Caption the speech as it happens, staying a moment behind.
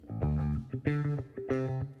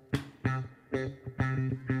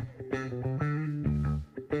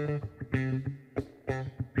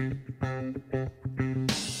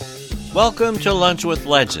Welcome to Lunch with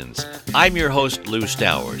Legends. I'm your host, Lou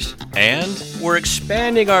Stowers, and we're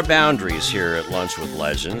expanding our boundaries here at Lunch with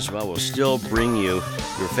Legends. Well, we'll still bring you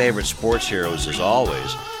your favorite sports heroes as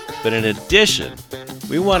always, but in addition,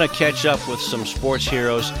 we want to catch up with some sports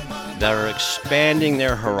heroes that are expanding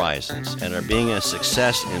their horizons and are being a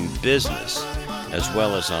success in business as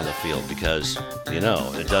well as on the field because,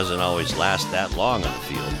 it doesn't always last that long on the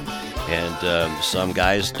field. And some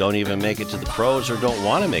guys don't even make it to the pros or don't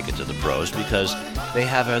want to make it to the pros because they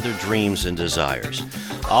have other dreams and desires.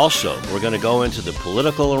 Also, we're going to go into the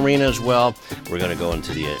political arena as well. We're going to go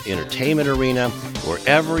into the entertainment arena,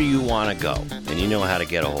 wherever you want to go. And you know how to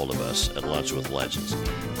get a hold of us at Lunch with Legends.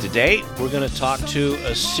 Today, we're going to talk to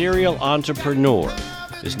a serial entrepreneur.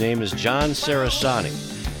 His name is John Cerasani.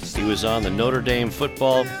 He was on the Notre Dame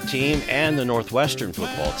football team and the Northwestern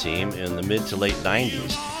football team in the mid to late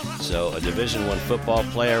 90s. So a Division I football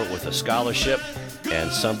player with a scholarship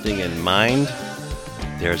and something in mind.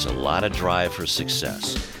 There's a lot of drive for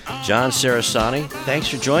success. John Cerasani, thanks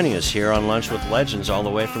for joining us here on Lunch with Legends all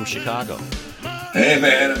the way from Chicago. Hey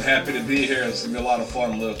man, I'm happy to be here. It's going to be a lot of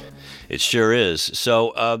fun, Lou. It sure is.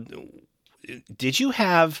 So did you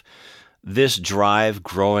have this drive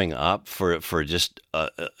growing up for just,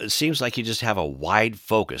 it seems like you just have a wide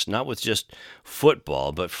focus, not with just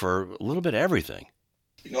football, but for a little bit of everything.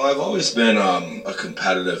 I've always been a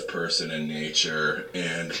competitive person in nature,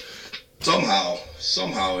 and somehow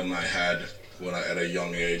in my head, at a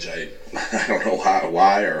young age, I don't know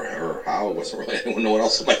why or how, it wasn't really anyone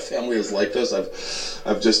else in my family is like this.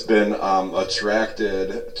 I've just been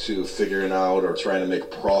attracted to figuring out or trying to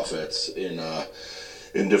make profits in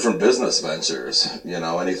different business ventures,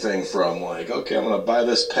 anything from like, okay, I'm going to buy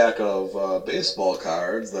this pack of baseball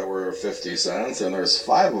cards that were 50 cents and there's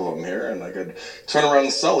 5 of them here and I could turn around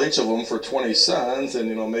and sell each of them for 20 cents and,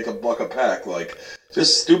 make $1 a pack. Like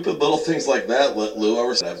just stupid little things like that, Lou.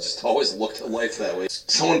 I've just always looked at life that way.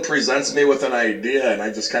 Someone presents me with an idea and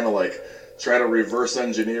I just kind of like try to reverse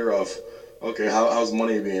engineer okay, how's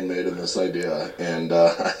money being made in this idea? And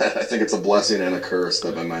I think it's a blessing and a curse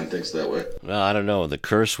that my mind thinks that way. Well, I don't know. The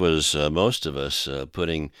curse was most of us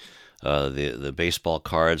putting the baseball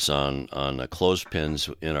cards on clothespins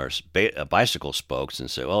in our bicycle spokes and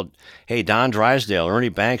say, well, hey, Don Drysdale, Ernie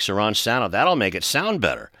Banks are on sound. That'll make it sound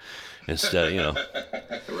better. Instead,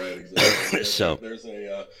 Right, exactly. So there's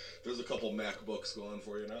a couple MacBooks going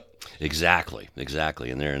for you now. Exactly, and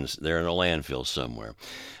they're in a landfill somewhere.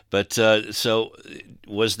 But so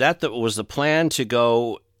was the plan to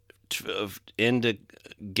go in to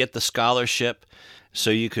get the scholarship so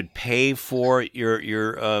you could pay for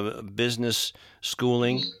your business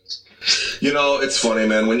schooling? It's funny,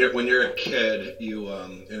 man. When you're a kid,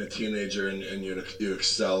 and a teenager, and you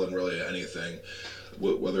excel in really anything,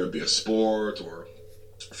 whether it be a sport or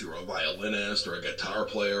if you're a violinist or a guitar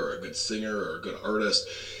player or a good singer or a good artist,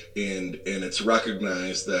 and it's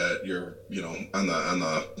recognized that you're on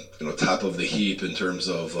the top of the heap in terms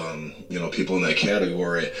of people in that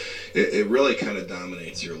category, it really kind of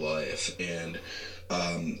dominates your life. And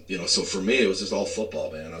so for me it was just all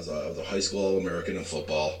football, man. I was a high school All-American in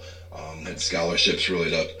football, had scholarships really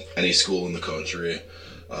to any school in the country.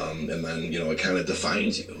 And then, it kind of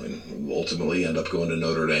defines you, and ultimately end up going to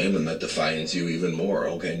Notre Dame, and that defines you even more.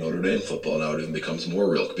 Okay, Notre Dame football now even becomes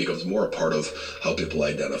more a part of how people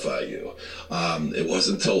identify you. It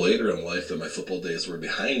wasn't until later in life that my football days were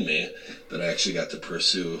behind me that I actually got to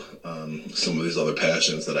pursue some of these other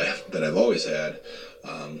passions that I've always had,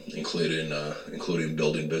 including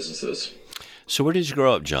building businesses. So where did you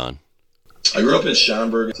grow up, John? I grew up in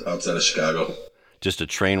Schaumburg, outside of Chicago. Just a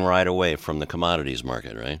train ride away from the commodities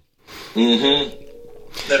market, right?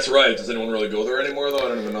 Mm-hmm. That's right. Does anyone really go there anymore, though? I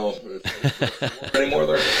don't even know if anymore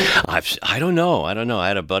there. I don't know. I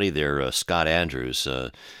had a buddy there, Scott Andrews,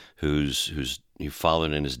 who's he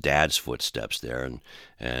followed in his dad's footsteps there,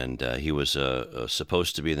 and he was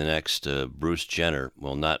supposed to be the next Bruce Jenner.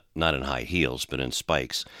 Well, not in high heels, but in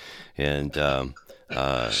spikes, and in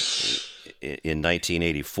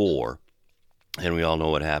 1984. And we all know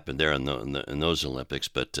what happened there in those Olympics,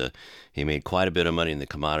 but he made quite a bit of money in the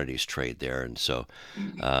commodities trade there, and so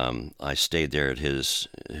I stayed there at his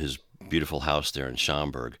beautiful house there in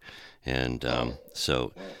Schaumburg, and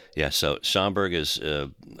so Schaumburg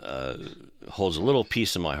holds a little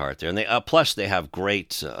piece in my heart there, and they plus they have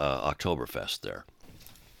great Oktoberfest there.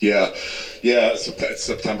 Yeah, it's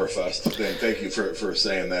Septemberfest. Thank you for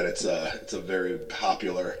saying that. It's a very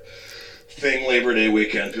popular thing. Labor Day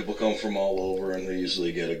weekend, people come from all over, and they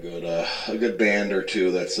usually get a good band or two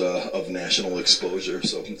that's of national exposure.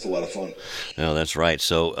 So it's a lot of fun. No, that's right.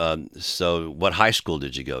 So what high school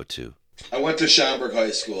did you go to? I went to Schaumburg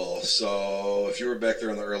High School, so if you were back there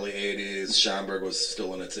in the early '80s, Schaumburg was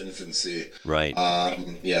still in its infancy. Right.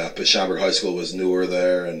 Yeah, but Schaumburg High School was newer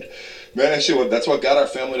there, and man, actually, that's what got our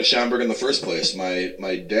family to Schaumburg in the first place.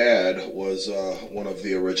 My dad was one of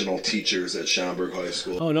the original teachers at Schaumburg High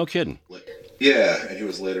School. Oh, no kidding. Yeah, and he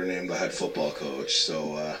was later named the head football coach.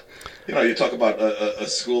 So, you talk about a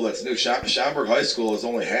school that's new. Schaumburg High School has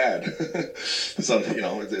only had, some,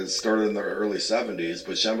 it started in the early '70s,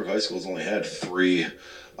 but Schaumburg High School has only had three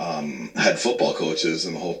head football coaches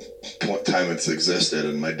in the whole time it's existed.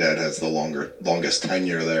 And my dad has the longest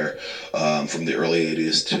tenure there from the early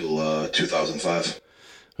 '80s to 2005.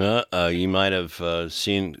 You might have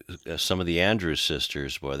seen some of the Andrews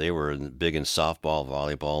sisters. Boy, they were big in softball,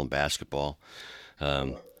 volleyball, and basketball.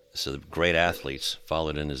 So great athletes,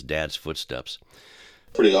 followed in his dad's footsteps.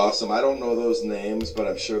 Pretty awesome. I don't know those names, but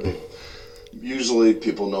I'm sure usually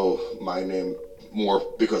people know my name more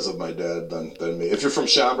because of my dad than me. If you're from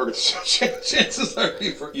Schaumburg, chances are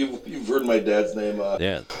you've heard my dad's name.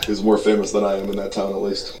 Yeah, he's more famous than I am in that town, at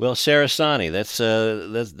least. Well, Sarasani,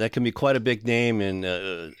 that can be quite a big name in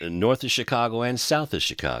north of Chicago and south of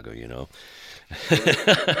Chicago.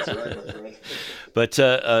 That's right. But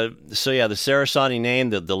so yeah, the Sarasani name,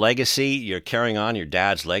 the legacy, you're carrying on your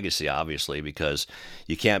dad's legacy, obviously, because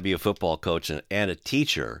you can't be a football coach and a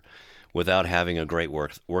teacher without having a great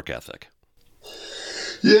work ethic.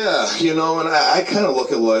 Yeah, and I kind of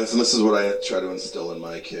look at life, and this is what I try to instill in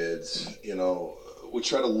my kids. We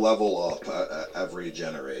try to level up every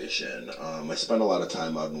generation. I spend a lot of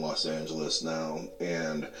time out in Los Angeles now,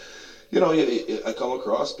 and I come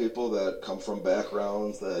across people that come from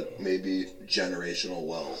backgrounds that may be generational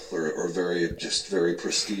wealth or very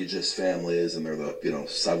prestigious families, and they're the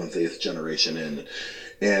seventh, eighth generation in,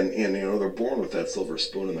 and they're born with that silver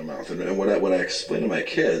spoon in their mouth. And what I explain to my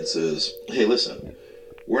kids is, hey, listen,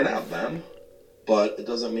 we're not them, but it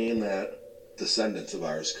doesn't mean that descendants of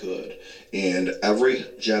ours could. And every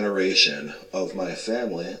generation of my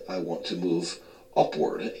family, I want to move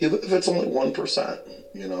upward, if it's only 1%,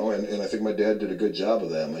 and I think my dad did a good job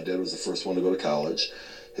of that. My dad was the first one to go to college.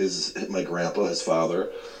 My grandpa, his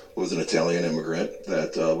father, was an Italian immigrant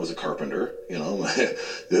that was a carpenter.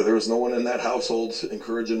 There was no one in that household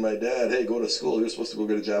encouraging my dad, hey, go to school. He was supposed to go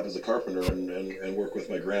get a job as a carpenter and work with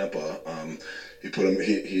my grandpa.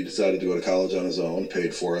 He decided to go to college on his own,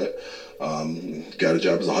 paid for it, got a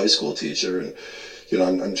job as a high school teacher, and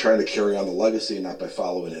I'm trying to carry on the legacy, not by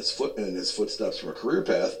following his footsteps from a career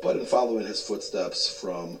path, but in following his footsteps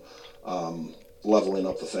from leveling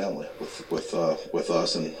up the family with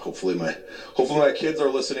us, and hopefully my kids are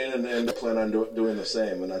listening and plan on doing the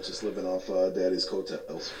same, and not just living off daddy's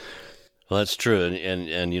coattails. Well, that's true,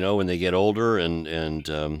 and when they get older, and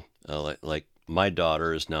like my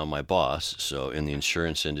daughter is now my boss, so in the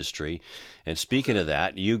insurance industry. And speaking of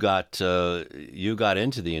that, you got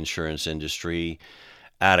into the insurance industry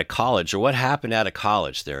out of college, or what happened out of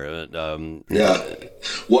college there? Yeah.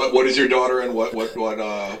 What is your daughter, and what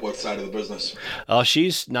side of the business?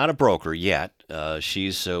 She's not a broker yet.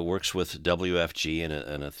 She's works with WFG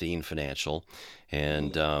and Athene Financial,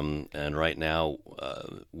 and right now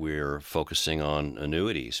we're focusing on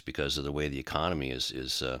annuities because of the way the economy is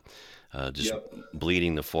just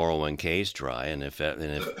bleeding the 401ks dry, and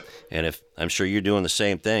if I'm sure you're doing the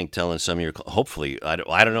same thing, telling some of your, hopefully, I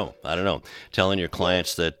don't know, telling your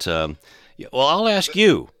clients that, well, I'll ask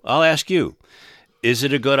you, is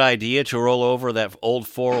it a good idea to roll over that old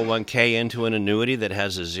 401k into an annuity that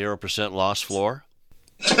has a 0% loss floor?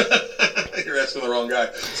 You're asking the wrong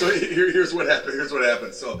guy. So here's what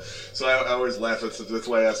happened. So I always laugh. That's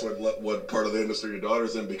why I asked what part of the industry your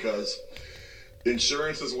daughter's in, because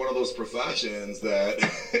insurance is one of those professions that,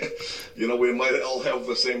 we might all have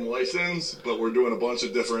the same license, but we're doing a bunch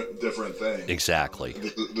of different things. Exactly.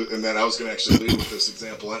 And then I was going to actually lead with this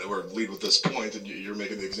example, or lead with this point, and you're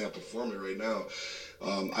making the example for me right now.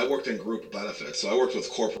 I worked in group benefits, so I worked with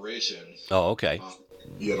corporations. Oh, okay.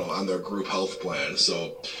 On their group health plan.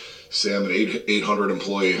 So, say I'm an 800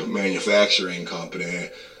 employee manufacturing company.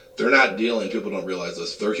 They're not dealing. People don't realize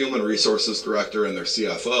this. Their human resources director and their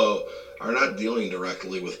CFO are not dealing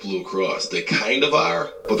directly with Blue Cross. They kind of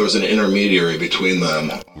are, but there's an intermediary between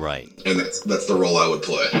them. Right. And that's the role I would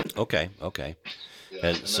play. Okay. Yeah,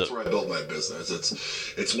 and that's where I built my business.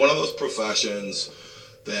 It's one of those professions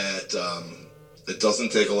that it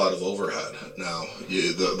doesn't take a lot of overhead. Now,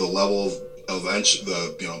 the level of entry,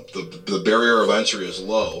 the barrier of entry is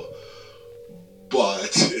low, but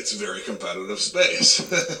it's very competitive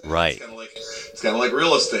space. Right. It's kind of like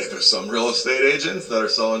real estate. There's some real estate agents that are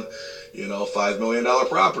selling, $5 million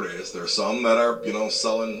properties. There's some that are,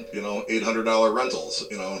 selling, $800 rentals,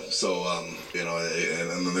 so, and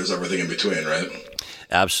then there's everything in between, right?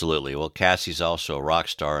 Absolutely. Well, Cassie's also a rock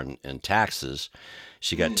star in taxes.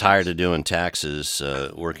 She got tired of doing taxes,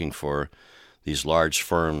 working for these large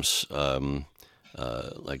firms like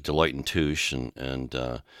Deloitte and Touche and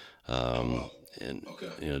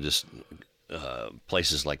Okay. just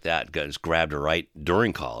places like that. Just grabbed her right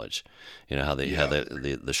during college. You know how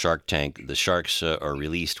the Shark Tank, the sharks are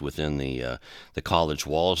released within the college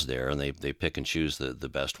walls there, and they pick and choose the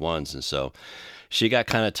best ones. And so she got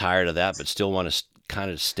kind of tired of that, but still want to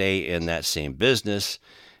kind of stay in that same business.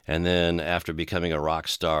 And then after becoming a rock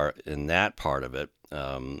star in that part of it,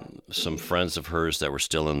 some friends of hers that were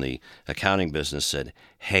still in the accounting business said,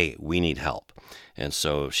 "Hey, we need help." And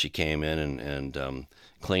so she came in and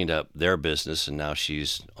cleaned up their business, and now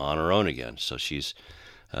she's on her own again. So she's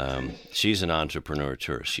an entrepreneur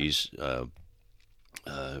too. She's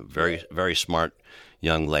very, very smart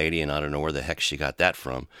young lady, and I don't know where the heck she got that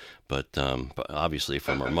from, but obviously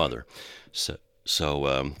from her mother.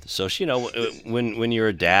 So she, when you're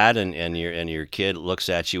a dad and your kid looks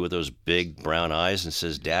at you with those big brown eyes and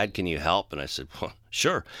says, "Dad, can you help?" And I said, "Well,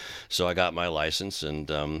 sure." So I got my license, and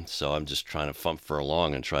so I'm just trying to fur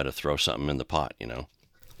along and try to throw something in the pot.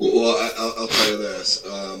 Well, I'll tell you this.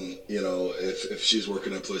 If she's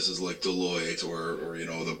working at places like Deloitte or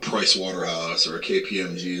the Price Waterhouse or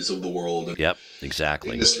KPMG's of the world, Yep,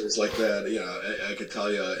 exactly. industries like that, I could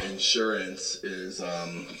tell you, insurance is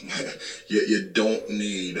you don't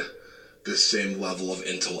need the same level of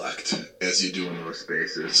intellect as you do in those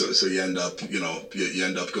spaces. So you end up, you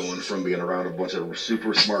end up going from being around a bunch of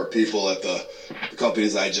super smart people at the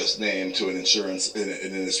companies I just named to an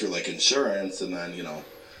industry like insurance, and then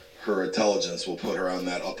her intelligence will put her on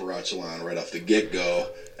that upper echelon right off the get-go,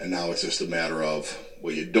 and now it's just a matter of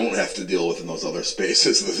what you don't have to deal with in those other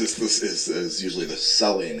spaces. This is usually the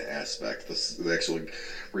selling aspect, the actual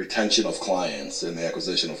retention of clients and the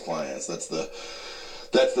acquisition of clients. That's the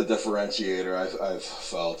differentiator I've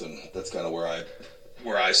felt, and that's kind of where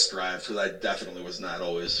I strive, because I definitely was not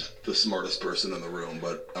always the smartest person in the room,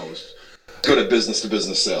 but I was good at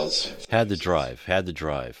business-to-business sales. Had the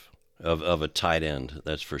drive of a tight end,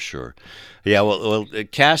 that's for sure. Yeah, well,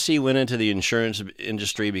 Cassie went into the insurance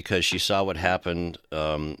industry because she saw what happened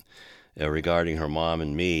regarding her mom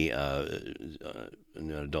and me. I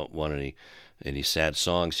don't want any sad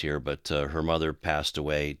songs here, but her mother passed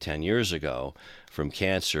away 10 years ago from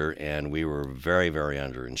cancer, and we were very, very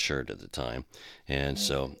underinsured at the time. And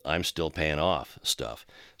so I'm still paying off stuff.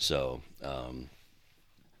 So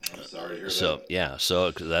I'm sorry to hear so that. yeah, so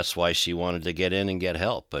that's why she wanted to get in and get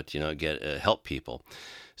help, but help people.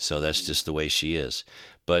 So that's just the way she is.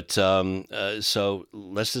 But so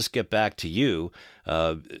let's just get back to you.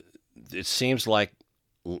 It seems like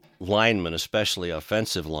linemen, especially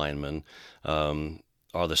offensive linemen,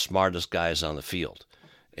 are the smartest guys on the field,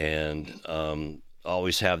 and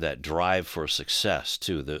always have that drive for success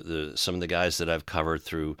too. Some of the guys that I've covered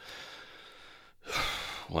through.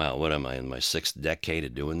 Wow, what am I, in my 6th decade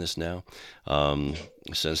of doing this now?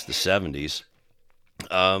 Since the 70s.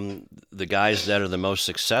 The guys that are the most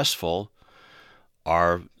successful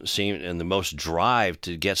and the most drive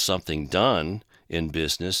to get something done in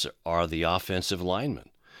business are the offensive linemen.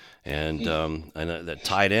 And the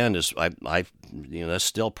tight end is, that's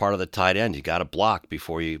still part of the tight end. You got to block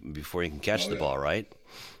before you can catch the ball, right?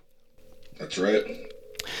 That's right.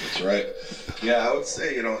 That's right. Yeah, I would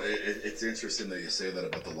say, it's interesting that you say that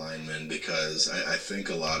about the linemen, because I think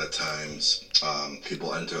a lot of times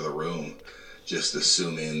people enter the room just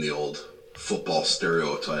assuming the old football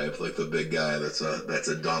stereotype, like the big guy that's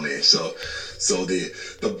a dummy. So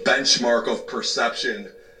the benchmark of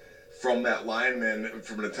perception from that lineman,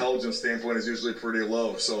 from an intelligence standpoint, is usually pretty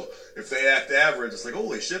low. So if they act average, it's like,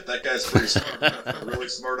 holy shit, that guy's pretty smart. If they're really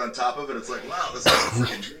smart on top of it, it's like, wow, this guy's a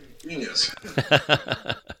freaking genius.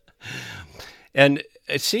 And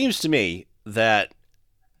it seems to me that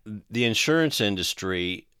the insurance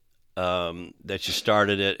industry that you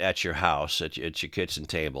started it at your house, at your kitchen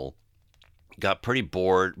table, got pretty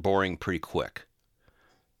boring pretty quick.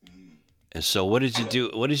 And so what did you do?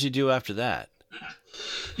 What did you do after that?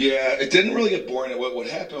 Yeah, it didn't really get boring. What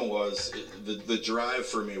happened was the drive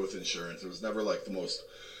for me with insurance. It was never like the most.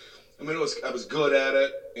 I mean, I was good at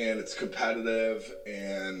it, and it's competitive,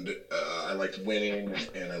 and I liked winning,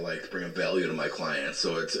 and I liked bringing value to my clients.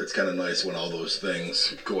 So it's kind of nice when all those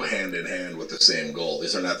things go hand in hand with the same goal.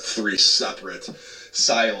 These are not 3 separate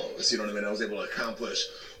silos. You know what I mean? I was able to accomplish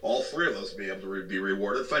all three of those, be able to be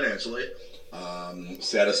rewarded financially,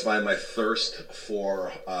 satisfy my thirst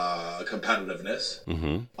for competitiveness,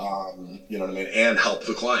 you know what I mean, and help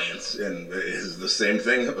the clients. And it's the same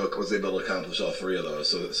thing. I was able to accomplish all three of those.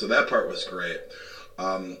 So that part was great.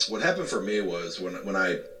 What happened for me was when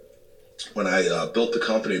I built the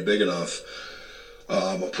company big enough,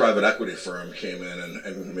 a private equity firm came in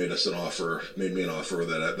and made me an offer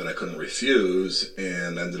that I couldn't refuse,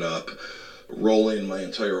 and ended up rolling my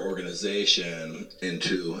entire organization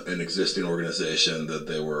into an existing organization that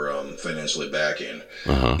they were financially backing.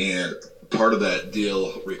 And part of that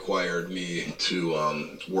deal required me to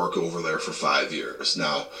work over there for 5 years.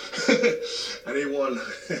 Now, anyone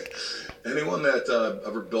that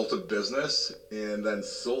ever built a business and then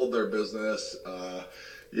sold their business,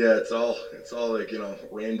 yeah, it's all like, you know,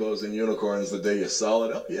 rainbows and unicorns the day you sell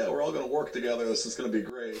it. Oh yeah, we're all going to work together. This is going to be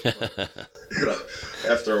great. But, you know,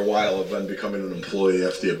 after a while of then becoming an employee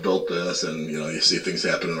after you built this, and you know, you see things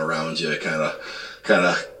happening around you, it kind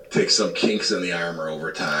of takes some kinks in the armor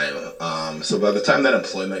over time. So by the time that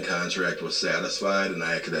employment contract was satisfied and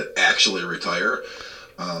I could actually retire,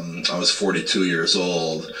 I was 42 years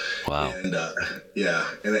old. Wow. And yeah,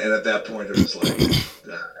 and at that point it was like,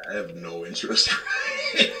 I have no interest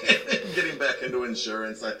in getting back into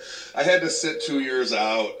insurance. I had to sit 2 years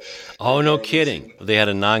out. Oh, no kidding. They had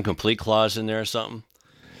a non-complete clause in there or something?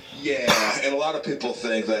 Yeah, and a lot of people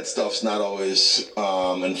think that stuff's not always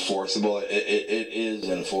enforceable. It is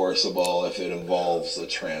enforceable if it involves a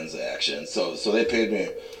transaction. So they paid me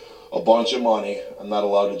a bunch of money. I'm not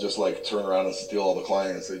allowed to just like turn around and steal all the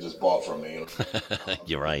clients they just bought from me.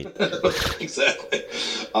 You're right. Exactly.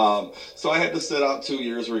 So I had to sit out 2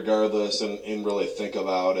 years regardless and really think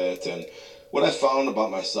about it. And what I found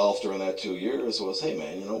about myself during that 2 years was, hey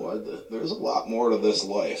man, you know what? There's a lot more to this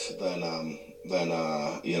life than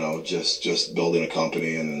you know, just building a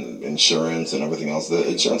company and insurance and everything else. The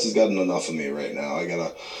insurance has gotten enough of me right now.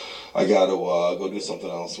 I gotta go do something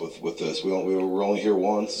else with this. We're only here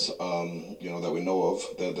once, you know, that we know of.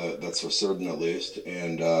 That's for certain at least.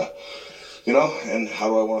 And you know, and how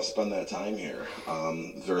do I want to spend that time here?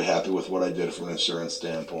 Very happy with what I did from an insurance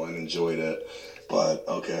standpoint. Enjoyed it. But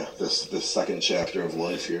okay, this second chapter of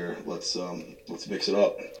life here, let's mix it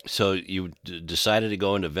up. So you decided to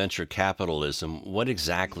go into venture capitalism. What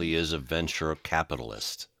exactly is a venture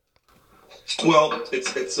capitalist? Well,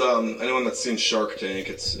 it's anyone that's seen Shark Tank,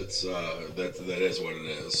 that is what it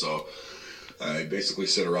is. So I basically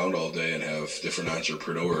sit around all day and have different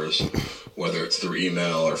entrepreneurs, whether it's through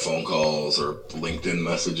email or phone calls or LinkedIn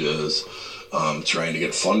messages, trying to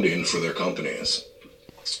get funding for their companies.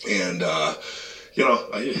 And you know,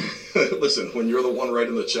 listen, when you're the one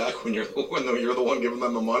writing the check, when you're the one giving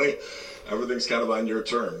them the money, everything's kind of on your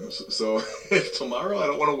terms. So if tomorrow I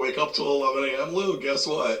don't want to wake up till 11 a.m., Lou, guess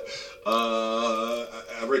what?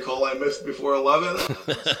 Every call I missed before 11,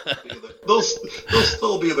 they'll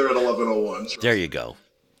still be there at 11:01. There you go.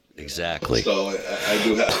 Exactly. So I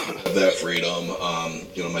do have that freedom.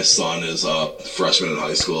 You know, my son is a freshman in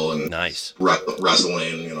high school and nice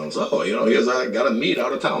wrestling. You know, so you know, he has got to meet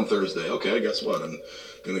out of town Thursday. Okay, guess what? I'm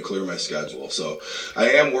going to clear my schedule. So I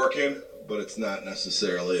am working, but it's not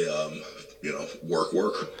necessarily you know, work.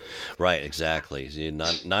 Right. Exactly.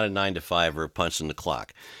 Not a 9 to 5 or punching the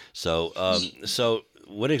clock. So so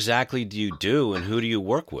what exactly do you do, and who do you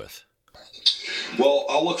work with? Well,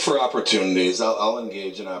 I'll look for opportunities. I'll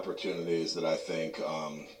engage in opportunities that I think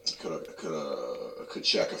could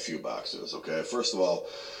check a few boxes. Okay, first of all,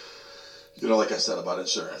 you know, like I said about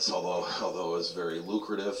insurance, although it was very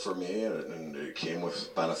lucrative for me and it came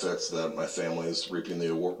with benefits that my family is reaping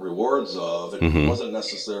the rewards of, it wasn't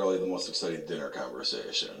necessarily the most exciting dinner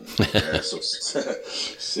conversation. Okay? So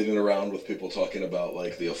sitting around with people talking about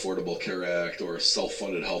like the Affordable Care Act or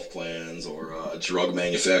self-funded health plans or drug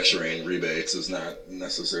manufacturing rebates is not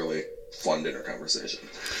necessarily fun dinner conversation.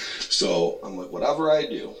 So I'm like, whatever I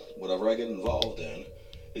do, whatever I get involved in,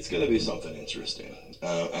 it's going to be something interesting.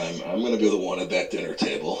 I'm going to be the one at that dinner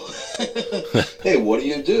table. Hey, what do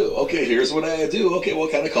you do? Okay, here's what I do. Okay,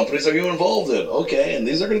 what kind of companies are you involved in? Okay, and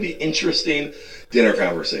these are going to be interesting dinner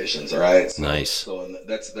conversations, all right? Nice. So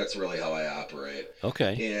that's really how I operate.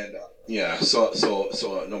 Okay. And yeah, so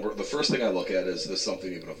the first thing I look at is this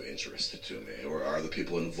something even of interest to me, or are the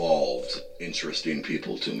people involved interesting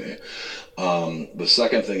people to me? The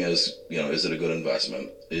second thing is, you know, is it a good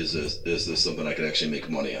investment? Is this something I could actually make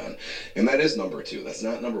money on? And that is number two. That's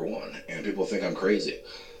not number one. And people think I'm crazy.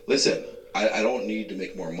 Listen, I don't need to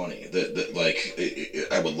make more money.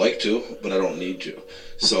 I would like to, but I don't need to.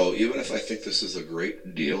 So even if I think this is a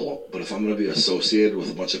great deal, but if I'm going to be associated with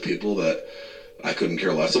a bunch of people that I couldn't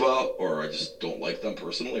care less about, or I just don't like them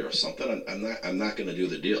personally or something, I'm not going to do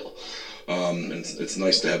the deal. And it's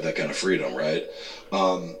nice to have that kind of freedom, right?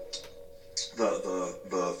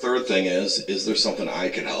 The third thing is there something I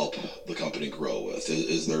could help the company grow with?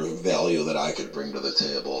 Is there value that I could bring to the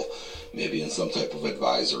table, maybe in some type of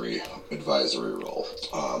advisory role?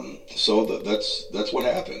 That's what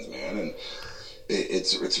happens, man, and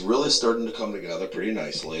it's really starting to come together pretty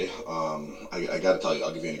nicely. I got to tell you,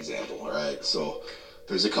 I'll give you an example. All right, so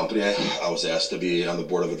there's a company I was asked to be on the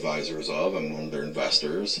board of advisors of. I'm one of their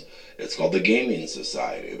investors. It's called the Gaming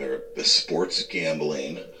Society. They're a sports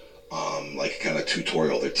gambling, like kind of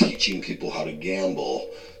tutorial. They're teaching people how to gamble.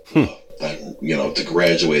 Then, to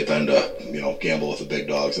graduate then to, gamble with the big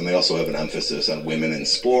dogs. And they also have an emphasis on women in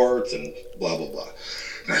sports and blah, blah, blah.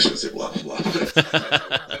 And I shouldn't say blah, blah, blah.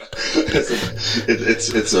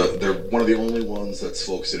 They're one of the only ones that's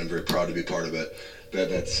focused, and I'm very proud to be part of it,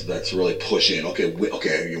 that's really pushing, okay,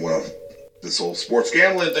 you want to, this whole sports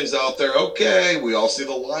gambling thing's out there, okay, we all see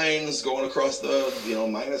the lines going across the,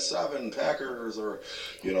 -7 Packers, or,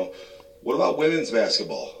 what about women's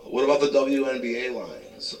basketball? What about the WNBA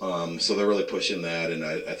lines? So they're really pushing that, and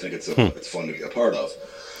I think it's fun to be a part of.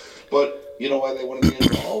 But you know why they want to be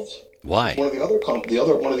involved? Why? One of the other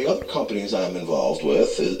companies I'm involved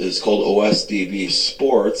with is called OSDB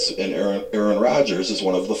Sports, and Aaron Rodgers is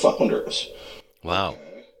one of the founders. Wow.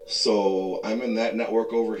 Okay. So I'm in that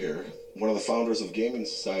network over here. One of the founders of Gaming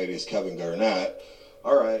Society is Kevin Garnett.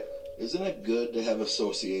 All right. Isn't it good to have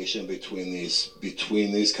association between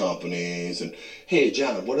these companies? And hey,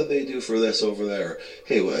 John, what did they do for this over there?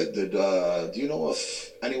 Hey, do you know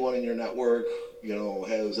if anyone in your network,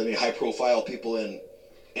 has any high-profile people in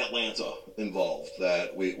Atlanta involved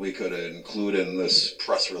that we could include in this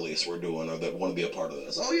press release we're doing, or that want to be a part of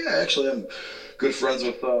this? Oh yeah, actually, I'm good friends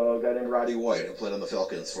with a guy named Roddy White who played on the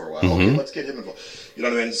Falcons for a while. Okay, let's get him involved. You know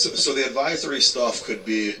what I mean? So the advisory stuff could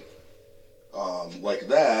be like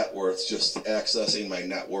that, where it's just accessing my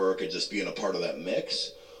network and just being a part of that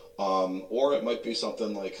mix, or it might be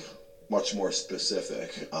something like much more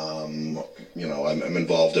specific. I'm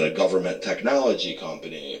involved in a government technology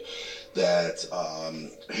company that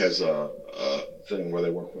has a thing where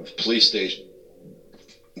they work with police stations,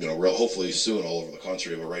 hopefully soon all over the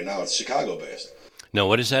country, but right now it's Chicago based. No,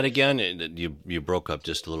 what is that again? You broke up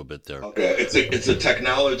just a little bit there. Okay, it's a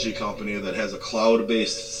technology company that has a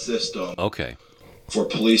cloud-based system. Okay. For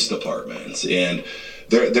police departments, and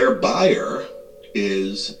their buyer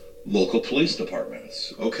is local police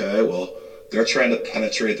departments. Okay, well, they're trying to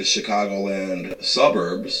penetrate the Chicagoland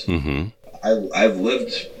suburbs. Mm-hmm. I've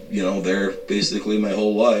lived, there basically my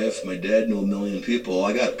whole life. My dad knew 1 million people.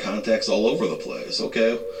 I got contacts all over the place.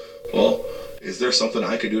 Okay, well, is there something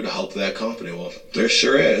I could do to help that company? Well, there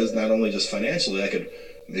sure is. Not only just financially, I could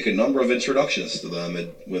make a number of introductions to them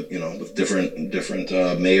with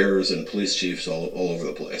different mayors and police chiefs all over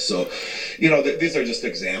the place. So, these are just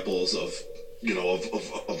examples of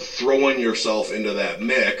throwing yourself into that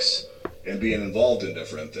mix and being involved in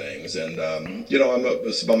different things. And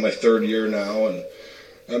it's about my third year now, and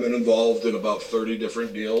I've been involved in about 30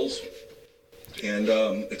 different deals. And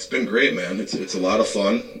it's been great, man. It's a lot of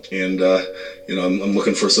fun, and I'm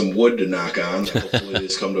looking for some wood to knock on. Hopefully,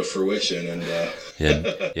 it's come to fruition. And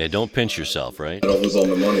yeah. Don't pinch yourself, right? I don't lose all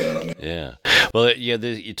my money on it. Yeah. Well,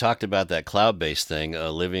 you talked about that cloud-based thing.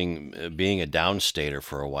 Being a downstater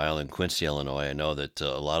for a while in Quincy, Illinois, I know that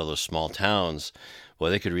a lot of those small towns, well,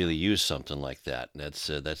 they could really use something like that. That's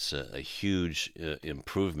a huge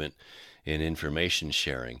improvement in information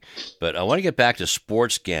sharing. But I want to get back to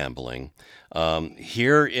sports gambling.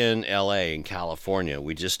 Here in LA, in California,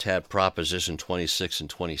 we just had Proposition 26 and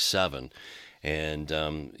 27. And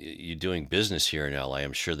you're doing business here in LA.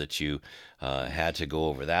 I'm sure that you had to go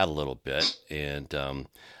over that a little bit. And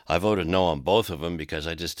I voted no on both of them because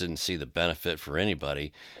I just didn't see the benefit for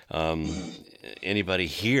anybody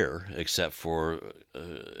here except for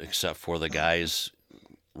the guys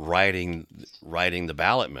writing the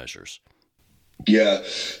ballot measures. Yeah.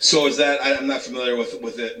 So is that, I'm not familiar with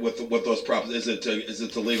what those props, is it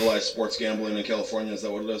to legalize sports gambling in California? Is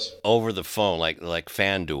that what it is? Over the phone, like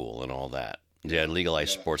FanDuel and all that. Yeah,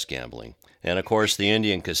 legalized sports gambling. And of course the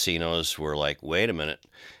Indian casinos were like, wait a minute.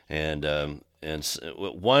 And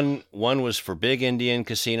one was for big Indian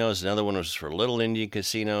casinos, another one was for little Indian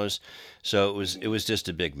casinos. So it was just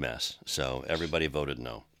a big mess. So everybody voted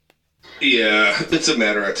no. Yeah, it's a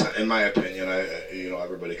matter of time, in my opinion.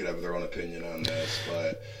 Everybody could have their own opinion on this,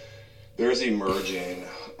 but there's emerging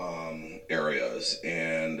areas,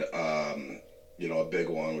 and a big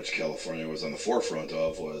one which California was on the forefront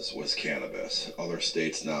of was cannabis. Other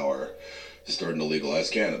states now are starting to legalize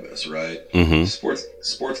cannabis, right? Mm-hmm.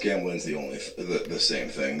 Sports gambling is the same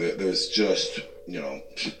thing. There's just,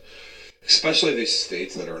 especially these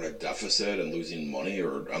states that are in a deficit and losing money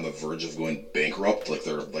or on the verge of going bankrupt, like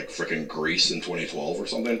they're like freaking Greece in 2012 or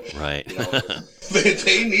something. Right.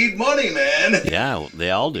 They need money, man. Yeah,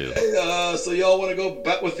 they all do. So y'all want to go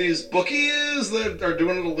bet with these bookies that are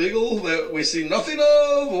doing it illegal that we see nothing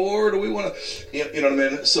of, or do we want to, you know what I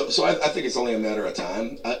mean? So I think it's only a matter of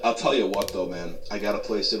time. I'll tell you what though, man. I got a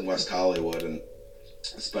place in West Hollywood, and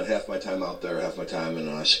I spent half my time out there, half my time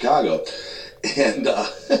in Chicago. And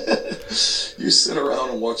you sit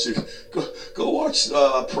around and watch go watch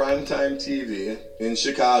primetime TV in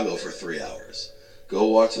Chicago for 3 hours. Go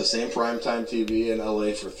watch the same primetime TV in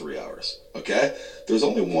LA for 3 hours. Okay? There's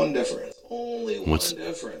only one difference.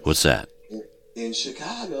 Difference. What's that? In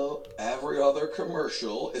Chicago, every other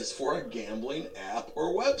commercial is for a gambling app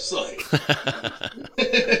or website.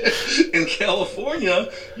 In California,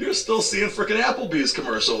 you're still seeing frickin' Applebee's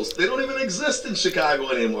commercials. They don't even exist in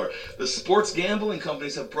Chicago anymore. The sports gambling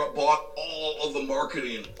companies have bought all of the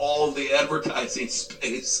marketing, all of the advertising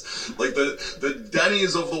space. Like the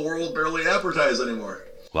Denny's of the world barely advertise anymore.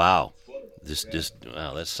 Wow.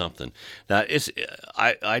 Wow, that's something. Now,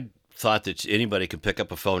 I thought that anybody could pick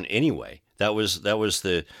up a phone anyway. That was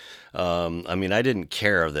the. I mean, I didn't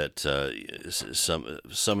care that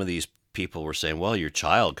some of these people were saying, "Well, your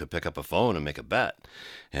child could pick up a phone and make a bet,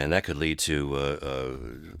 and that could lead to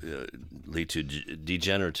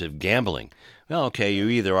degenerative gambling." Well, okay, you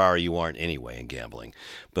either are or you aren't anyway in gambling,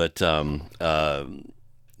 but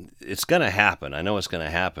it's going to happen. I know it's going to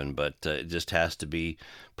happen, but it just has to be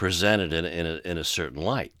presented in a certain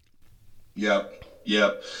light. Yep.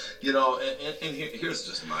 And here's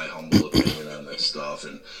just my humble opinion on this stuff.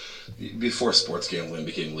 And before sports gambling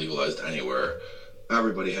became legalized anywhere,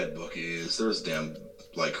 everybody had bookies. There's damn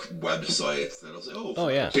websites that'll say,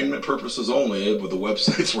 for entertainment purposes only, but the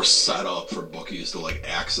websites were set up for bookies to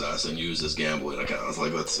access and use as gambling accounts.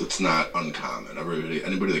 It's not uncommon.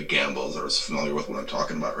 Anybody that gambles is familiar with what I'm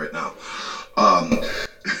talking about right now.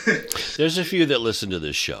 There's a few that listen to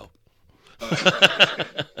this show.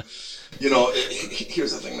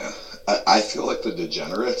 Here's the thing, man. I feel like the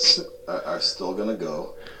degenerates are still going to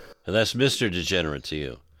go. And that's Mr. Degenerate to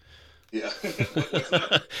you. Yeah.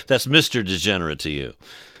 That's Mr. Degenerate to you.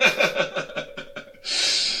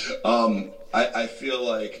 I feel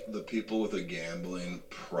like the people with a gambling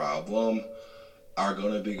problem are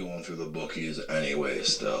going to be going through the bookies anyway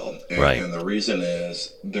still. Right. And the reason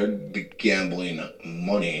is they're gambling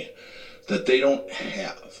money that they don't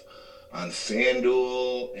have on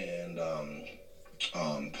FanDuel and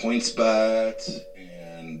PointsBet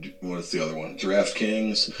and what's the other one?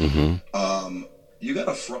 DraftKings. Mm-hmm. You got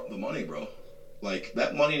to front the money, bro.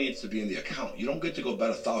 That money needs to be in the account. You don't get to go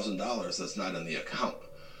bet $1,000 that's not in the account.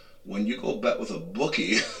 When you go bet with a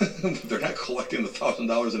bookie, they're not collecting the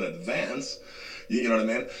 $1,000 in advance. You know what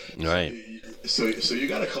I mean? Right. So you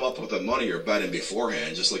got to come up with the money you're betting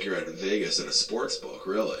beforehand, just like you're at Vegas at a sports book,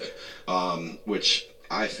 really. Which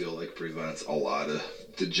I feel like prevents a lot of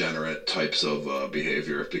degenerate types of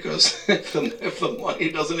behavior, because if the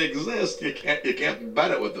money doesn't exist, you can't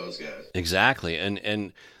bet it with those guys. Exactly,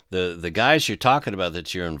 and the guys you're talking about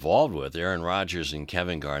that you're involved with, Aaron Rodgers and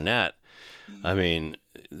Kevin Garnett. I mean,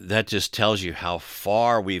 that just tells you how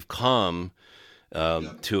far we've come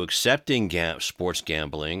to accepting sports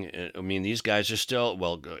gambling. I mean, these guys are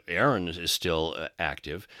still, Aaron is still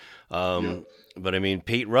active, but I mean,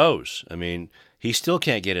 Pete Rose, he still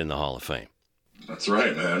can't get in the Hall of Fame. That's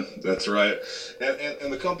right, man. That's right.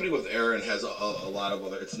 And the company with Aaron has a lot of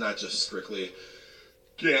other, it's not just strictly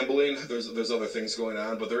gambling. There's other things going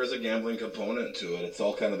on, but there is a gambling component to it. It's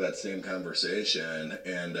all kind of that same conversation.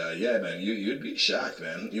 And yeah, man, you'd be shocked,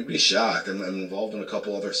 man. You'd be shocked. I'm involved in a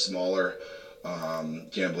couple other smaller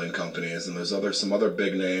gambling companies, and there's some other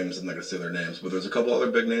big names. I'm not gonna say their names, but there's a couple other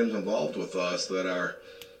big names involved with us that are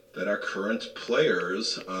current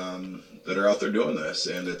players that are out there doing this.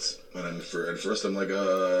 And at first I'm like,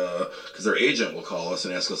 because their agent will call us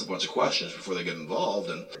and ask us a bunch of questions before they get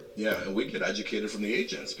involved, and we get educated from the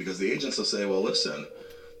agents, because the agents will say, well, listen,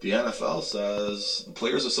 the NFL says, the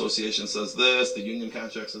Players Association says this, the union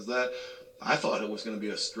contract says that. I thought it was going to be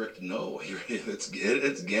a strict no.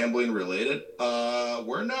 It's gambling related.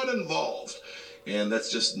 We're not involved. And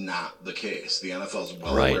that's just not the case. The NFL's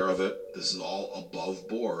well aware of it. This is all above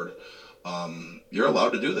board. you're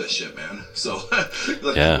allowed to do this shit, man. So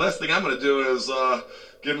the Yeah. last thing I'm going to do is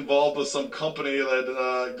get involved with some company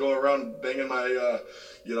that go around banging my,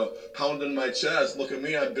 pounding my chest. Look at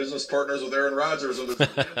me, I'm business partners with Aaron Rodgers, and there's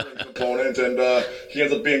a gambling component, and he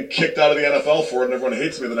ends up being kicked out of the NFL for it, and everyone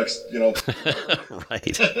hates me the next,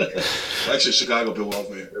 Right. Actually, Chicago people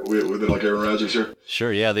love me. They like Aaron Rodgers here.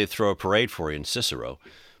 Sure, yeah, they throw a parade for you in Cicero.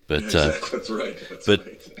 But, Exactly, that's right. That's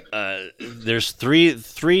right. There's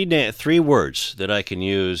three words that I can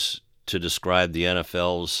use to describe the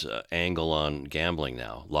NFL's angle on gambling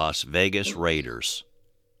now. Las Vegas Raiders.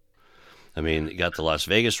 I mean, you got the Las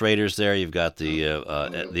Vegas Raiders there. You've got the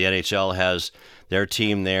NHL has their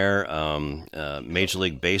team there. Major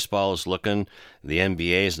League Baseball is looking. The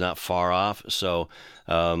NBA is not far off. So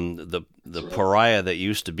the pariah that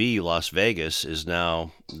used to be Las Vegas is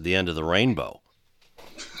now the end of the rainbow.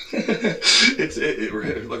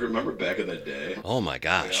 Like, remember back in the day? Oh my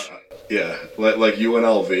gosh! Yeah, like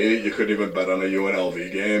UNLV, you couldn't even bet on a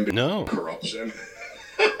UNLV game. No Corruption.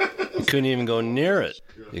 You couldn't even go near it.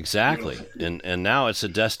 Exactly, and now it's a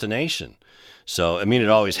destination. So I mean, it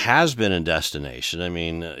always has been a destination. I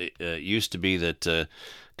mean, it used to be that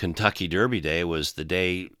Kentucky Derby Day was the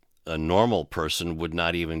day a normal person would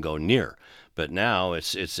not even go near, but now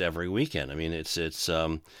it's every weekend. I mean, it's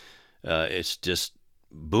just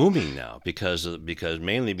booming now because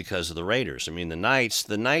mainly because of the Raiders. I mean, the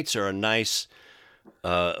Knights are a nice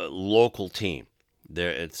local team.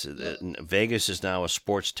 Vegas is now a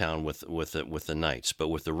sports town with the Knights, but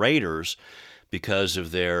with the Raiders, because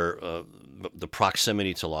of their the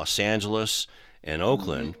proximity to Los Angeles and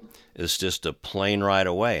Oakland, it's just a plane ride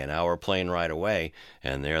away, an hour plane ride away,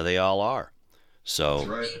 and there they all are. So. That's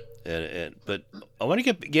right. But I want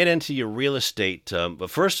to get into your real estate.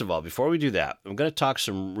 But first of all, before we do that, I'm going to talk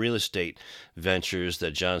some real estate ventures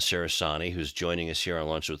that John Cerasani, who's joining us here on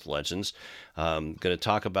Lunch with Legends, going to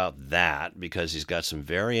talk about that because he's got some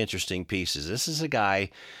very interesting pieces. This is a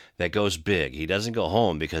guy that goes big. He doesn't go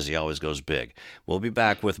home because he always goes big. We'll be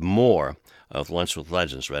back with more of Lunch with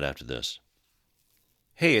Legends right after this.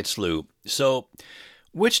 Hey, it's Lou. So,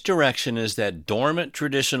 which direction is that dormant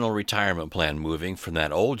traditional retirement plan moving from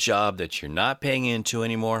that old job that you're not paying into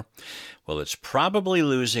anymore? Well, it's probably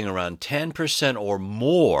losing around 10% or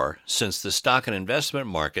more since the stock and investment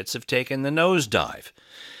markets have taken the nosedive.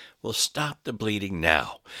 Well, stop the bleeding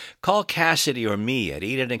now. Call Cassidy or me at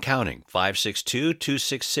Eden Accounting,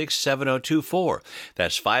 562-266-7024.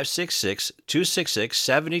 That's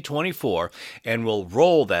 566-266-7024, and we'll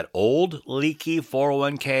roll that old, leaky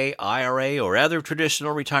 401k, IRA, or other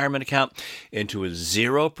traditional retirement account into a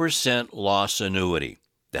 0% loss annuity.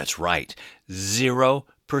 That's right,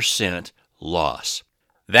 0% loss.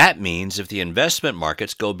 That means if the investment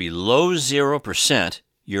markets go below 0%,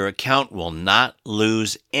 your account will not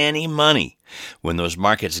lose any money. When those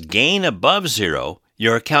markets gain above zero,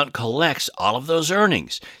 your account collects all of those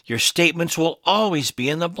earnings. Your statements will always be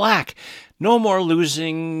in the black. No more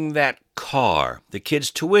losing that car, the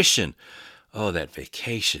kids' tuition, that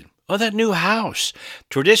vacation, that new house.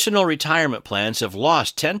 Traditional retirement plans have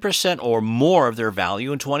lost 10% or more of their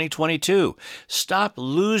value in 2022. Stop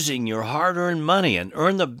losing your hard-earned money and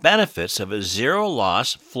earn the benefits of a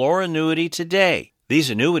zero-loss floor annuity today. These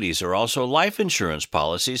annuities are also life insurance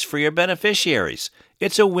policies for your beneficiaries.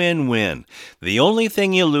 It's a win-win. The only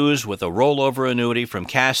thing you lose with a rollover annuity from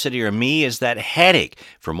Cassidy or me is that headache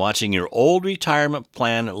from watching your old retirement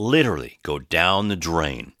plan literally go down the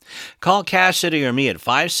drain. Call Cassidy or me at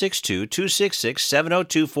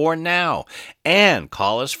 562-266-7024 now, and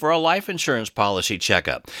call us for a life insurance policy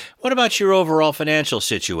checkup. What about your overall financial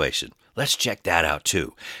situation? Let's check that out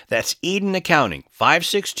too. That's Eden Accounting,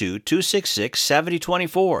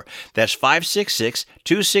 562-266-7024. That's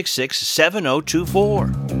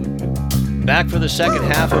 566-266-7024. Back for the second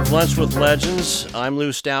half of Lunch with Legends. I'm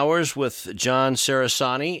Lou Stowers with John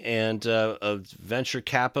Cerasani, and a venture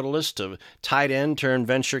capitalist, a tight end turned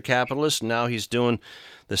venture capitalist. Now he's doing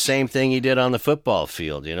the same thing he did on the football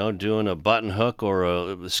field, doing a button hook or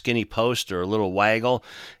a skinny post or a little waggle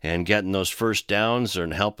and getting those first downs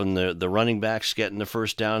and helping the running backs getting the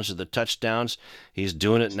first downs or the touchdowns. He's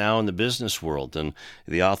doing it now in the business world, and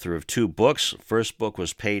the author of 2 books. First book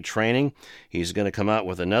was Paid Training. He's going to come out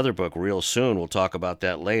with another book real soon. We'll talk about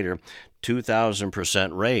that later.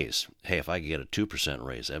 2,000% raise. Hey, if I could get a 2%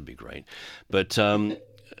 raise, that'd be great. But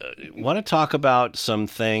want to talk about some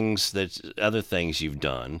things other things you've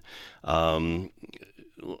done,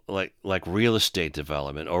 like real estate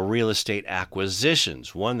development or real estate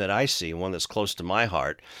acquisitions. One that I see, one that's close to my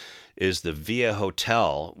heart, is the Via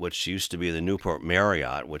Hotel, which used to be the Newport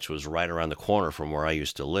Marriott, which was right around the corner from where I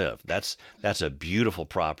used to live. That's a beautiful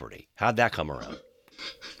property. How'd that come around?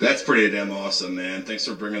 That's pretty damn awesome, man. Thanks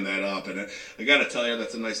for bringing that up. And I got to tell you,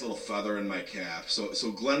 that's a nice little feather in my cap. So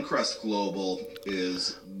Glencrest Global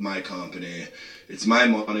is my company. It's my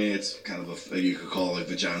money. It's kind of you could call it like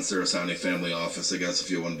the John Sarasani family office, I guess, if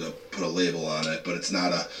you wanted to put a label on it. But it's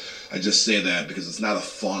not I just say that because it's not a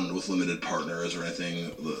fund with limited partners or anything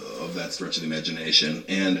of that stretch of the imagination.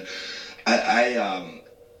 And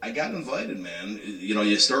I got invited, man. You know,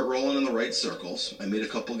 you start rolling in the right circles. I meet a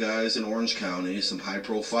couple guys in Orange County, some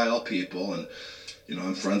high-profile people, and you know,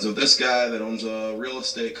 I'm friends with this guy that owns a real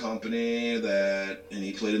estate company and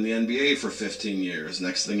he played in the NBA for 15 years.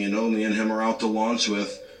 Next thing you know, me and him are out to lunch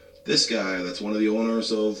with this guy that's one of the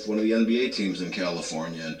owners of one of the NBA teams in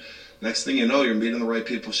California. And next thing you know, you're meeting the right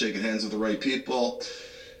people, shaking hands with the right people.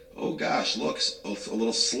 Oh gosh, look, a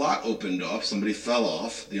little slot opened up. Somebody fell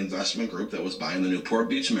off. The investment group that was buying the Newport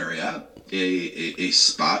Beach Marriott. A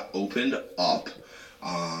spot opened up.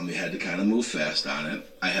 You had to kind of move fast on it.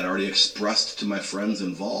 I had already expressed to my friends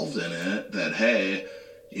involved in it that, hey,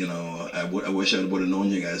 you know, I wish I would have known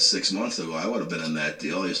you guys 6 months ago. I would have been in that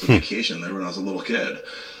deal. I used to vacation there when I was a little kid.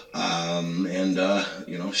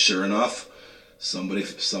 You know, sure enough, somebody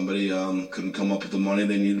couldn't come up with the money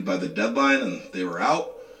they needed by the deadline, and they were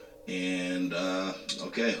out. And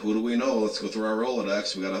okay, who do we know? Let's go through our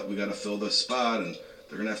Rolodex. We gotta fill this spot, and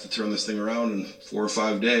they're gonna have to turn this thing around in 4 or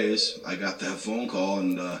 5 days. I got that phone call,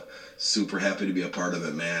 and super happy to be a part of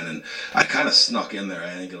it, man. And I kind of snuck in there.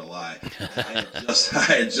 I ain't gonna lie. I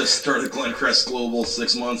had just started Glencrest Global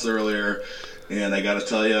 6 months earlier, and I gotta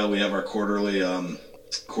tell you, we have our quarterly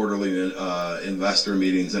investor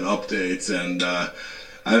meetings and updates, and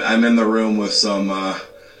I'm in the room with some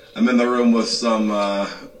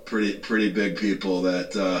pretty big people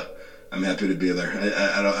that I'm happy to be there.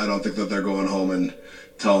 I don't think that they're going home and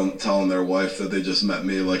telling their wife that they just met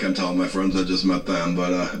me like I'm telling my friends I just met them.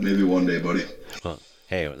 But maybe one day, buddy. Well,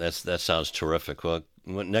 hey, that sounds terrific. Well,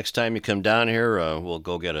 next time you come down here, we'll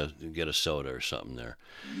go get a soda or something there.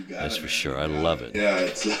 That's for sure. I love it. Yeah,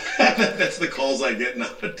 that's the calls I get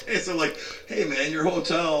nowadays. They're like, "Hey, man, your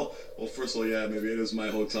hotel." Well, first of all, yeah, maybe it is my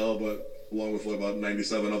hotel, but along with about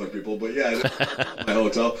 97 other people. But yeah, my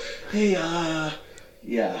hotel. Hey,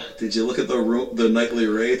 yeah. Did you look at the nightly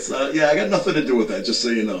rates? Yeah, I got nothing to do with that, just so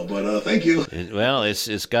you know. But thank you. Well,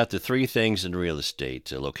 it's got the three things in real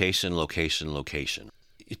estate: location, location, location.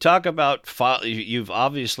 You talk about you've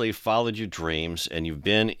obviously followed your dreams, and you've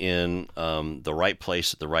been in the right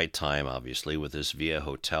place at the right time, obviously, with this Via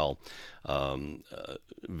Hotel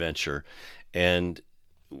venture. And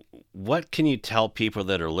what can you tell people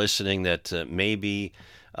that are listening that maybe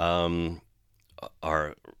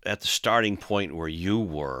are at the starting point where you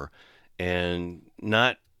were and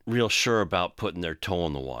not real sure about putting their toe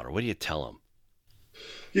in the water? What do you tell them?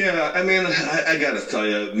 Yeah, I mean, I gotta tell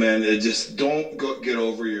you, man, just don't get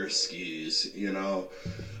over your skis, you know.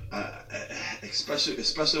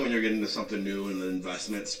 Especially when you're getting into something new in the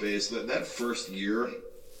investment space. That first year,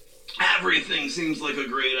 everything seems like a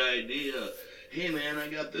great idea. Hey, man, I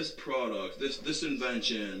got this product, this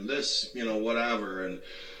invention, this, you know, whatever, and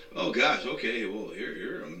oh gosh, okay, well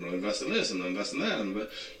here I'm gonna invest in this and invest in that,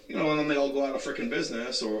 but you know, and then they all go out of freaking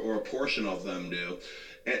business, or a portion of them do.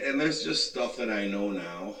 And there's just stuff that I know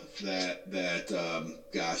now that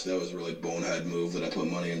gosh, that was a really bonehead move that I put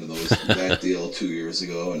money into that deal 2 years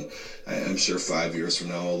ago, and I'm sure 5 years from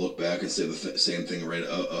now I'll look back and say the same thing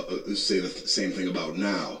say the same thing about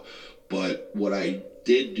now. But what I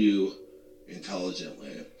did do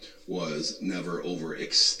intelligently was never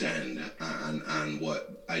overextend on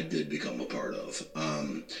what I did become a part of.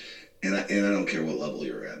 And I don't care what level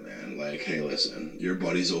you're at, man. Like, hey, listen,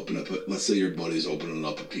 let's say your buddy's opening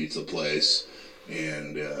up a pizza place,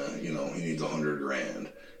 and you know, he needs $100,000.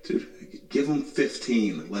 Dude, give him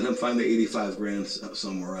 15. Let him find the 85 grand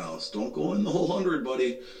somewhere else. Don't go in the whole 100,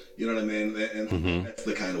 buddy. You know what I mean? And that's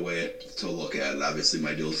the kind of way to look at it. Obviously,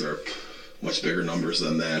 my deals are much bigger numbers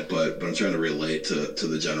than that, but I'm trying to relate to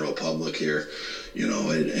the general public here, you know,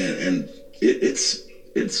 and it's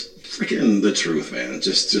freaking the truth, man.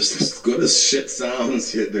 Just as good as shit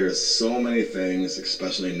sounds, there's so many things,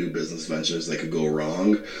 especially in new business ventures, that could go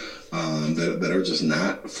wrong, that are just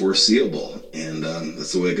not foreseeable, and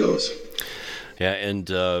that's the way it goes. Yeah, and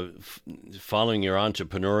following your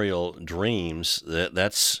entrepreneurial dreams,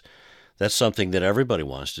 that's something that everybody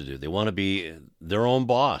wants to do. They want to be their own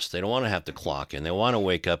boss. They don't want to have to clock in. They want to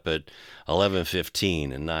wake up at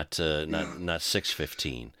 11:15 and not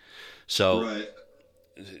 6:15. So, right.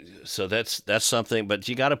 So that's something. But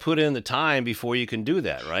you got to put in the time before you can do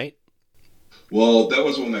that, right? Well, that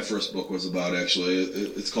was what my first book was about. Actually,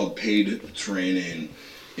 it's called Paid Training,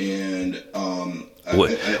 and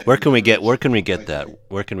Where can we get I that?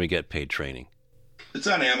 Where can we get paid training? it's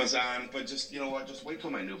on Amazon, but just you know what, just wait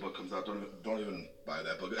till my new book comes out. Don't even buy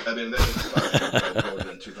that book. I mean, that's I wrote it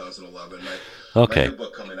in 2011. My Okay. new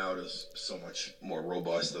book coming out is so much more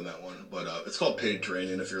robust than that one. But it's called Paid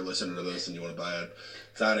Training. If you're listening to this and you want to buy it,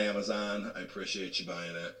 it's on Amazon. I appreciate you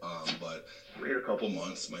buying it. But wait a couple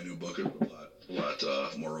months. My new book is a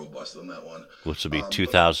lot more robust than that one. Which would be But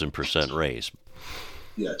 2,000% raise.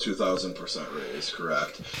 yeah, 2,000% raise,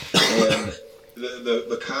 correct. And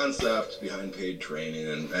the concept behind paid training,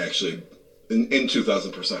 and actually in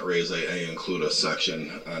 2,000% raise, I include a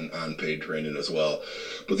section on paid training as well.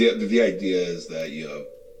 But the idea is that you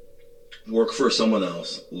work for someone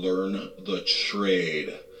else, learn the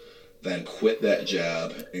trade, then quit that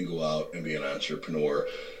job and go out and be an entrepreneur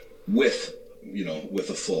with with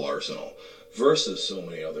a full arsenal versus so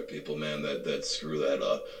many other people, man, that screw that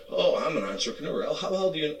up. Oh, I'm an entrepreneur. How the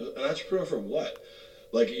hell do you an entrepreneur for what?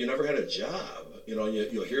 Like, you never had a job.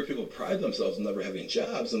 You'll hear people pride themselves on never having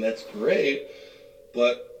jobs, and that's great,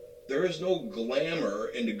 but there is no glamour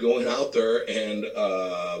into going out there and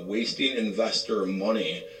wasting investor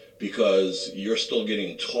money because you're still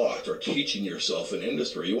getting taught or teaching yourself an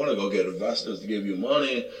industry. You want to go get investors to give you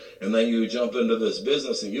money, and then you jump into this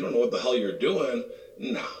business and you don't know what the hell you're doing.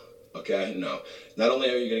 No. Okay, no. Not only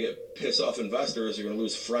are you going to get pissed off investors, you're going to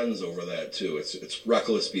lose friends over that too. It's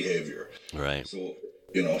reckless behavior. Right. So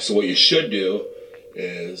what you should do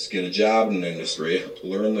is get a job in an industry,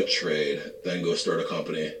 learn the trade, then go start a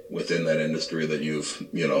company within that industry that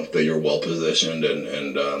that you're well positioned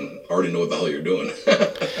and already know what the hell you're doing.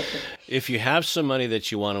 If you have some money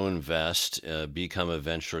that you want to invest, become a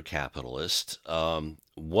venture capitalist,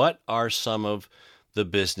 what are some of the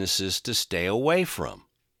businesses to stay away from?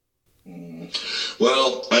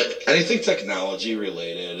 Well, anything technology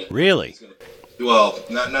related. Really? Well,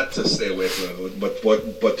 not to stay away from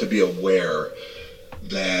it, but to be aware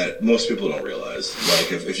that most people don't realize.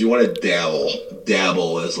 Like, if you want to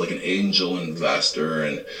dabble as like an angel investor,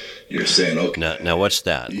 and you're saying, okay, Now what's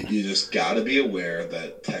that? you just got to be aware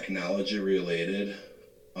that technology related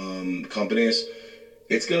companies,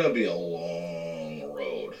 it's going to be a long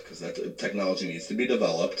road because that technology needs to be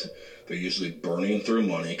developed. They're usually burning through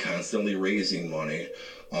money, constantly raising money.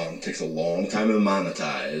 Takes a long time to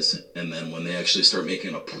monetize, and then when they actually start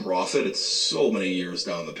making a profit, it's so many years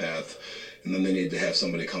down the path, and then they need to have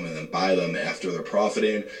somebody come in and buy them after they're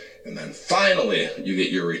profiting, and then finally you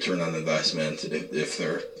get your return on investment if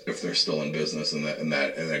they're still in business, and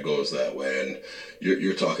that goes that way, and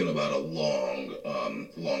you're talking about a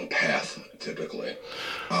long path typically.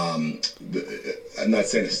 I'm not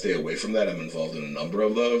saying to stay away from that. I'm involved in a number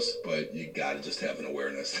of those, but you got to just have an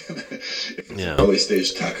awareness. If it's an early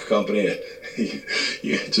stage tech company,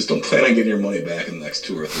 you just don't plan on getting your money back in the next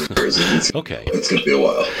 2 or 3 years. Okay. It's going to be a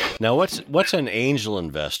while. Now, what's an angel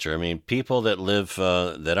investor? I mean, people that live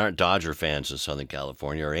that aren't Dodger fans in Southern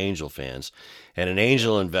California are angel fans, and an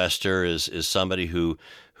angel investor is somebody who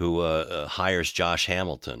hires Josh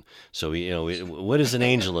Hamilton. So what is an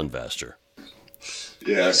angel investor?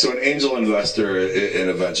 Yeah, so an angel investor and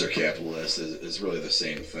a venture capitalist is really the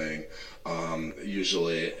same thing.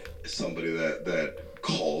 Usually somebody that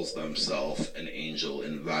calls themselves an angel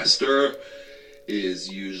investor is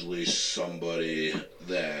usually somebody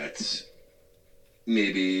that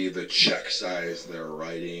maybe the check size they're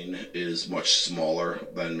writing is much smaller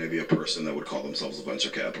than maybe a person that would call themselves a venture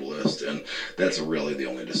capitalist, and that's really the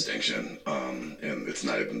only distinction. And it's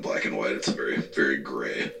not even black and white; it's very, very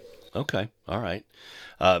gray. Okay, all right.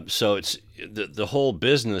 So it's the whole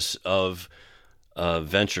business of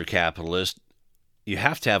venture capitalist. You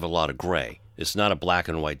have to have a lot of gray. It's not a black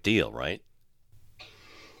and white deal, right?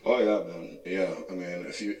 Oh yeah, man. Yeah, I mean,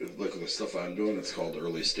 if you look at the stuff I'm doing, it's called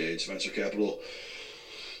early stage venture capital.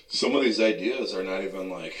 Some of these ideas are not even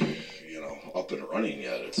like, up and running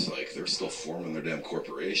yet. It's like they're still forming their damn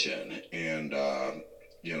corporation. And,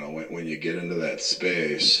 when you get into that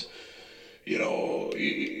space, you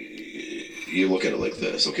look at it like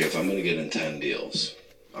this. Okay, if I'm going to get in 10 deals,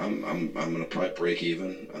 I'm going to probably break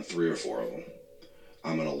even on 3 or 4 of them.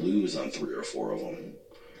 I'm going to lose on 3 or 4 of them.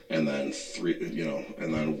 And then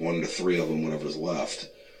 1 to 3 of them, whatever's left,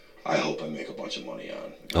 I hope I make a bunch of money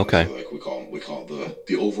on. Okay. So like we call the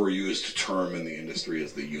overused term in the industry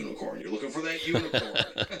is the unicorn. You're looking for that unicorn.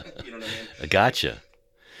 You know what I mean? I gotcha.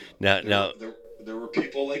 Now, there were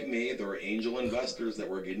people like me. There were angel investors that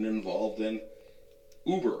were getting involved in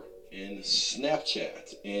Uber, in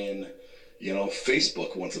Snapchat, in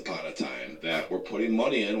Facebook once upon a time, that were putting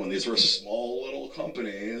money in when these were small little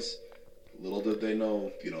companies, little did they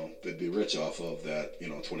know, they'd be rich off of that,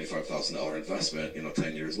 $25,000 investment,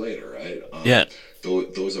 10 years later, right? Yeah.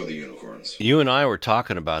 Those are the unicorns. You and I were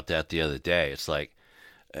talking about that the other day. It's like,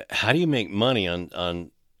 how do you make money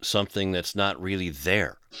on something that's not really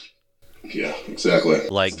there? Yeah, exactly.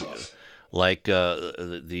 Like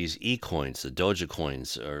these e-coins, the Doja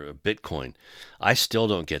coins or Bitcoin. I still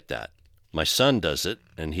don't get that. My son does it,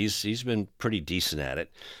 and he's been pretty decent at it.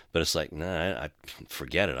 But it's like, nah, I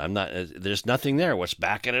forget it. I'm not. There's nothing there. What's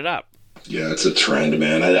backing it up? Yeah, it's a trend,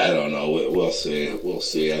 man. I don't know. We'll see. We'll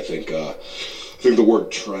see. I think the word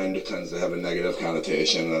trend tends to have a negative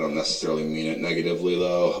connotation. I don't necessarily mean it negatively,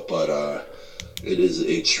 though. But it is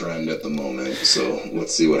a trend at the moment. So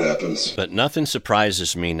let's see what happens. But nothing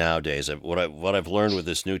surprises me nowadays. What I've learned with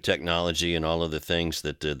this new technology and all of the things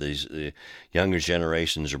that these younger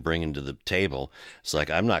generations are bringing to the table, it's like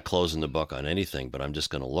I'm not closing the book on anything, but I'm just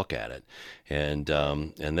going to look at it, and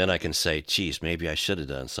then I can say, geez, maybe I should have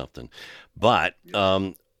done something. But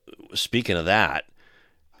speaking of that,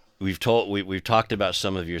 we've talked about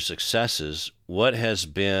some of your successes. What has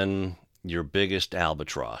been your biggest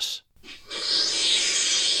albatross?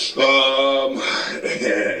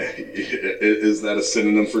 Is that a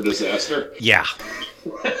synonym for disaster? Yeah.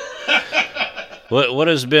 What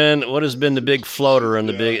has been the big floater in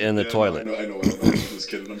the toilet? I know. I'm just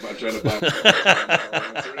kidding. I'm trying to buy.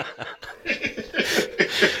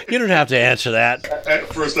 You don't have to answer that.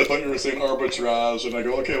 At first, I thought you were saying arbitrage, and I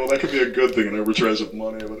go, okay, well, that could be a good thing, an arbitrage of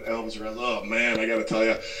money. But albatross, oh man, I got to tell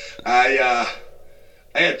you,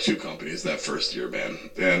 I had 2 companies that first year, man,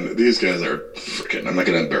 and these guys are freaking. I'm not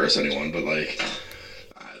gonna embarrass anyone, but like,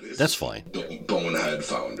 that's fine. Bonehead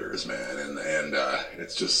founders, man, and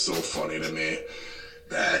it's just so funny to me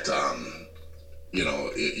that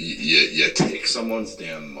you take someone's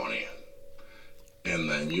damn money, and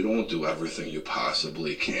then you don't do everything you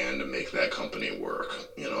possibly can to make that company work.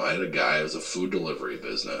 I had a guy, it was a food delivery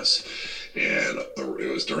business, and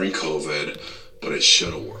it was during COVID. But it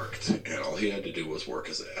should have worked, and all he had to do was work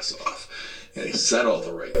his ass off, and he said all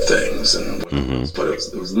the right things, but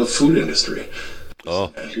it was in the food industry.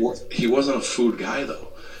 Oh, and he wasn't a food guy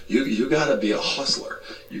though. You got to be a hustler.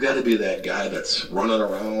 You got to be that guy that's running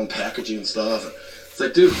around packaging stuff. It's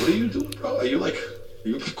like, dude, what are you doing, bro? Are you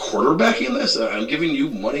quarterbacking this? I'm giving you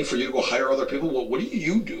money for you to go hire other people. What do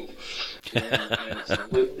you do?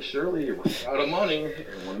 and surely you run out of money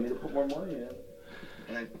and wanted me to put more money in.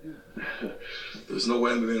 There's no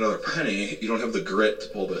way I'm giving another penny. You don't have the grit to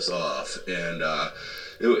pull this off, and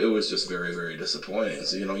it was just very, very disappointing.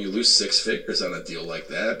 So you lose 6 figures on a deal like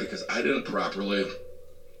that because I didn't properly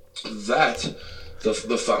vet the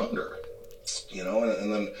founder.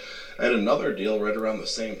 And then I had another deal right around the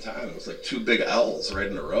same time. It was like 2 big L's right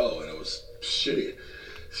in a row, and it was shitty.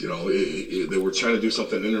 They were trying to do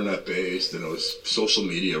something internet-based, and it was social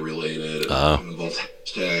media related, and involved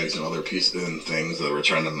hashtags and other pieces and things that were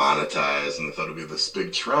trying to monetize, and they thought it would be this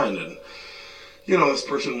big trend. And, this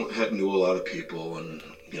person knew a lot of people, and,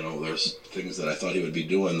 there's things that I thought he would be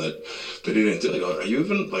doing that he didn't do. I go, are you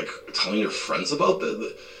even, telling your friends about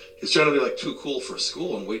that? He's trying to be, too cool for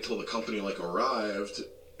school and wait till the company, arrived,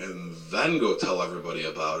 and then go tell everybody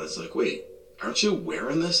about it. It's like, wait. Aren't you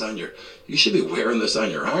wearing this on you should be wearing this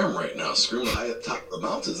on your arm right now, screaming high at the top of the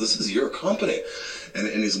mountains. This is your company. And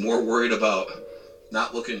he's more worried about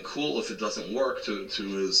not looking cool if it doesn't work to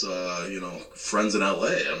his, friends in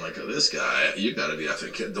LA. I'm like, this guy, you gotta be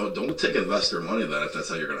effing kidding. Don't take investor money then if that's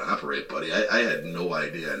how you're going to operate, buddy. I had no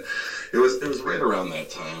idea. And it was right around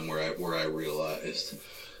that time where I realized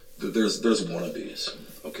that there's wannabes,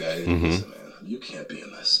 okay? Mm-hmm. Listen, man, you can't be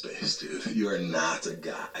in this space, dude. You are not a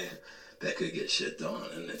guy that could get shit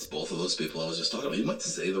done, and it's both of those people I was just talking about. You might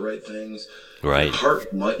say the right things, right?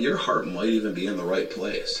 Your heart might even be in the right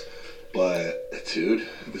place, but dude,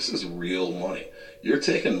 this is real money. You're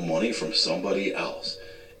taking money from somebody else,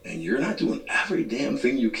 and you're not doing every damn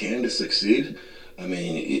thing you can to succeed. I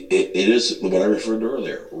mean, it is what I referred to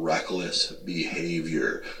earlier: reckless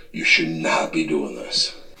behavior. You should not be doing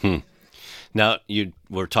this. Now, you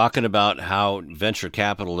were talking about how venture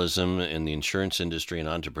capitalism in the insurance industry and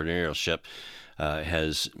entrepreneurship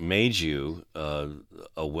has made you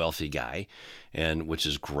a wealthy guy, and which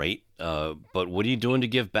is great. But what are you doing to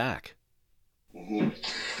give back? Mm-hmm.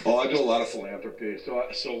 Oh, I do a lot of philanthropy.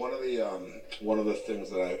 So one of the things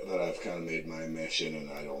that I've kind of made my mission, and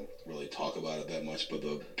I don't really talk about it that much, but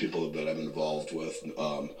the people that I'm involved with,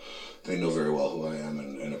 they know very well who I am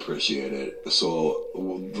and appreciate it. So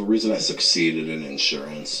the reason I succeeded in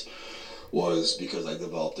insurance was because I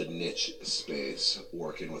developed a niche space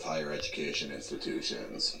working with higher education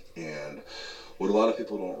institutions. And What a lot of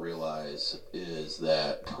people don't realize is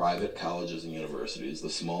that private colleges and universities, the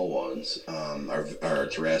small ones, are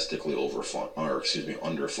drastically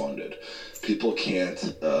underfunded. People can't.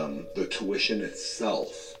 The tuition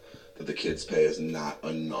itself that the kids pay is not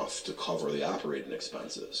enough to cover the operating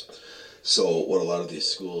expenses. So what a lot of these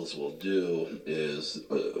schools will do is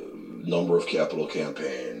number of capital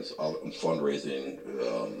campaigns, fundraising,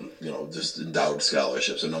 just endowed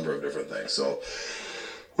scholarships, a number of different things. So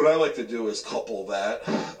what I like to do is couple that,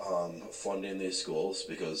 funding these schools,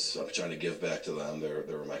 because I'm trying to give back to them.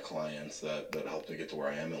 They're my clients that helped me get to where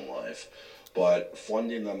I am in life. But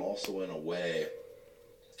funding them also in a way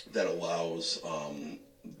that allows I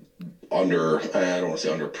don't want to say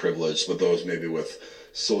underprivileged, but those maybe with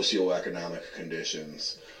socioeconomic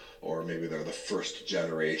conditions, or maybe they're the first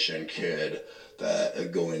generation kid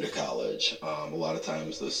that going to college. A lot of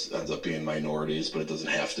times this ends up being minorities, but it doesn't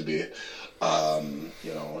have to be.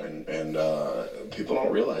 People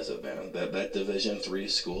don't realize it, man. That Division III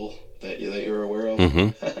school that you're aware of,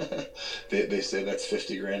 they say that's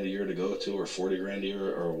 $50,000 a year to go to, or $40,000 a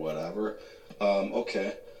year, or whatever.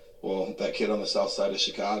 Okay, well, that kid on the south side of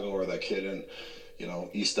Chicago, or that kid in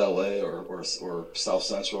East LA or South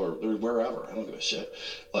Central or wherever. I don't give a shit.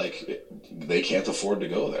 Like, they can't afford to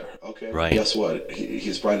go there. Okay. Right. Guess what?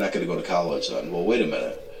 He's probably not going to go to college then. Well, wait a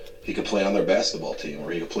minute. He could play on their basketball team,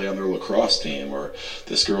 or he could play on their lacrosse team, or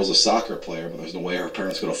this girl's a soccer player, but there's no way her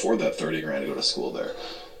parents could afford that $30,000 to go to school there.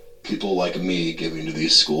 People like me giving to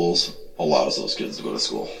these schools allows those kids to go to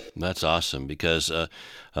school. That's awesome, because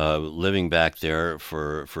living back there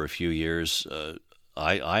for a few years,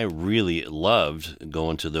 I really loved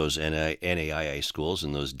going to those NAIA schools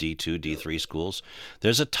and those D2, D3 schools.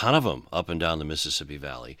 There's a ton of them up and down the Mississippi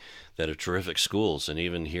Valley that are terrific schools, and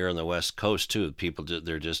even here on the West Coast too.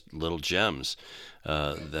 They're just little gems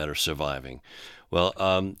that are surviving. Well,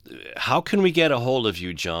 how can we get a hold of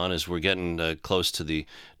you, John, as we're getting close to the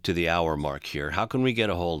hour mark here? How can we get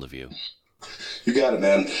a hold of you? You got it,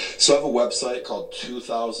 man. So I have a website called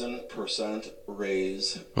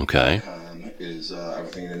 2000%raise.com. Okay. Is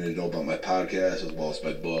everything you need to know about my podcast, as well as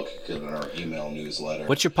my book, get in our email newsletter.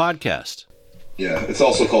 What's your podcast? Yeah, it's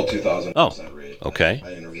also called 2000% Raise. Okay.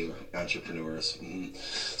 I interview entrepreneurs.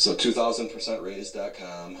 So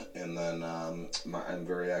 2000%raise.com, and then I'm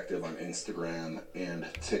very active on Instagram and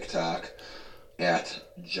TikTok at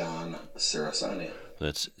John Cerasani.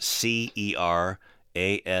 That's CERASANI.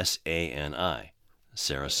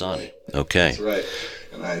 Cerasani. Right. Okay. That's right.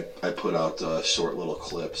 And I put out short little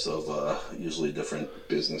clips of usually different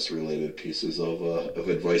business-related pieces of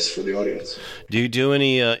advice for the audience. Do you do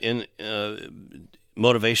any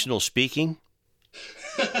motivational speaking?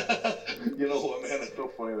 You know what, man? It's so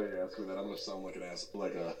funny that you ask me that. I'm going to sound like an ass, I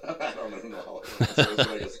don't even know how to answer this, but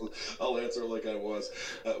I guess I'll answer like I was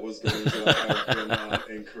going to. I've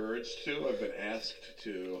been encouraged to. I've been asked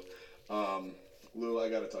to. Lou, I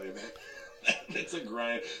got to tell you, man. It's a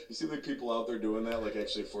grind. You see the people out there doing that, like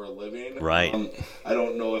actually for a living. Right. I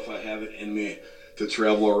don't know if I have it in me to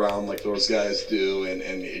travel around like those guys do,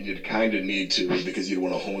 and you'd kind of need to, because you'd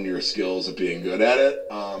want to hone your skills of being good at it.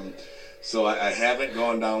 So I haven't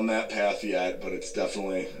gone down that path yet, but it's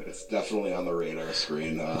definitely on the radar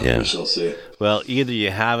screen. We shall see. Well, either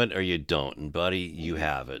you have it or you don't, and buddy, you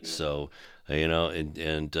have it. So.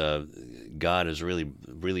 And God has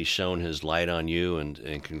really shown His light on you,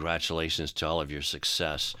 and congratulations to all of your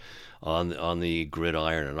success on the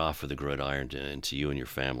gridiron and off of the gridiron, and to you and your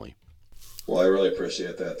family. Well, I really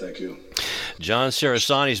appreciate that. Thank you. John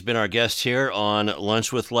Cerasani has been our guest here on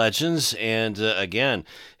Lunch with Legends, and again,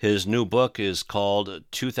 his new book is called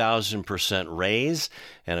 2000% Raise,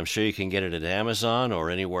 and I'm sure you can get it at Amazon or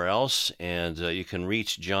anywhere else, and you can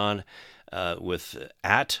reach John with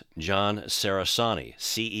at John Cerasani,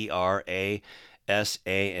 CERASANI.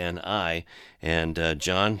 And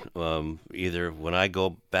John, either when I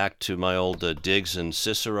go back to my old digs in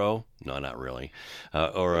Cicero, no, not really,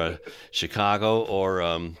 or Chicago,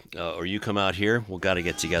 or you come out here, we've got to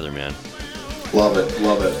get together, man. Love it.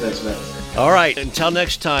 Thanks, man. All right, until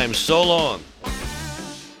next time, so long.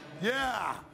 Yeah.